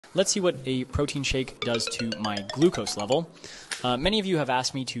Let's see what a protein shake does to my glucose level. Many of you have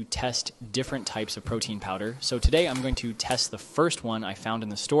asked me to test different types of protein powder. So today I'm going to test the first one I found in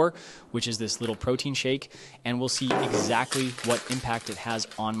the store, which is this little protein shake, and we'll see exactly what impact it has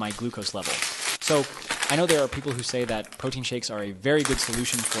on my glucose level. So I know there are people who say that protein shakes are a very good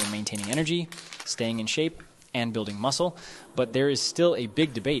solution for maintaining energy, staying in shape, and building muscle, but there is still a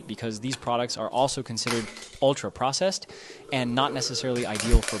big debate because these products are also considered ultra-processed and not necessarily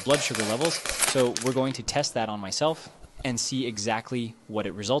ideal for blood sugar levels, so we're going to test that on myself and see exactly what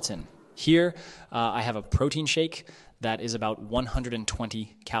it results in. Here, I have a protein shake that is about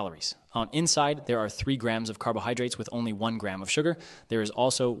 120 calories. On inside, there are 3 grams of carbohydrates with only 1 gram of sugar. There is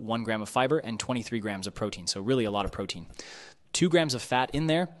also 1 gram of fiber and 23 grams of protein, so really a lot of protein. 2 grams of fat in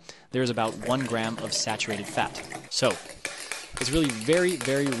there, there's about 1 gram of saturated fat. So, it's really very,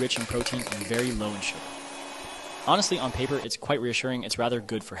 very rich in protein and very low in sugar. Honestly, on paper, it's quite reassuring. It's rather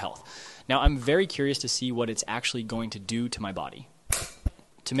good for health. Now, I'm very curious to see what it's actually going to do to my body.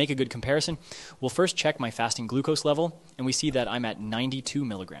 To make a good comparison, we'll first check my fasting glucose level, and we see that I'm at 92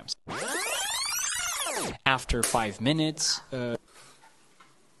 milligrams. After 5 minutes,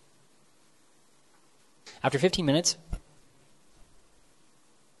 after 15 minutes,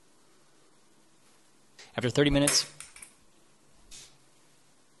 after 30 minutes,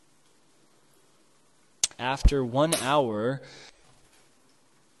 after 1 hour.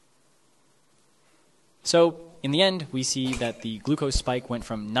 So in the end, we see that the glucose spike went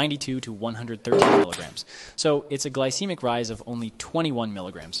from 92 to 113 milligrams. So it's a glycemic rise of only 21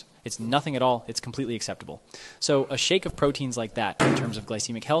 milligrams. It's nothing at all. It's completely acceptable. So a shake of proteins like that, in terms of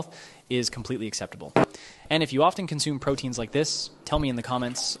glycemic health, is completely acceptable. And if you often consume proteins like this, tell me in the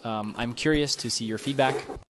comments. I'm curious to see your feedback.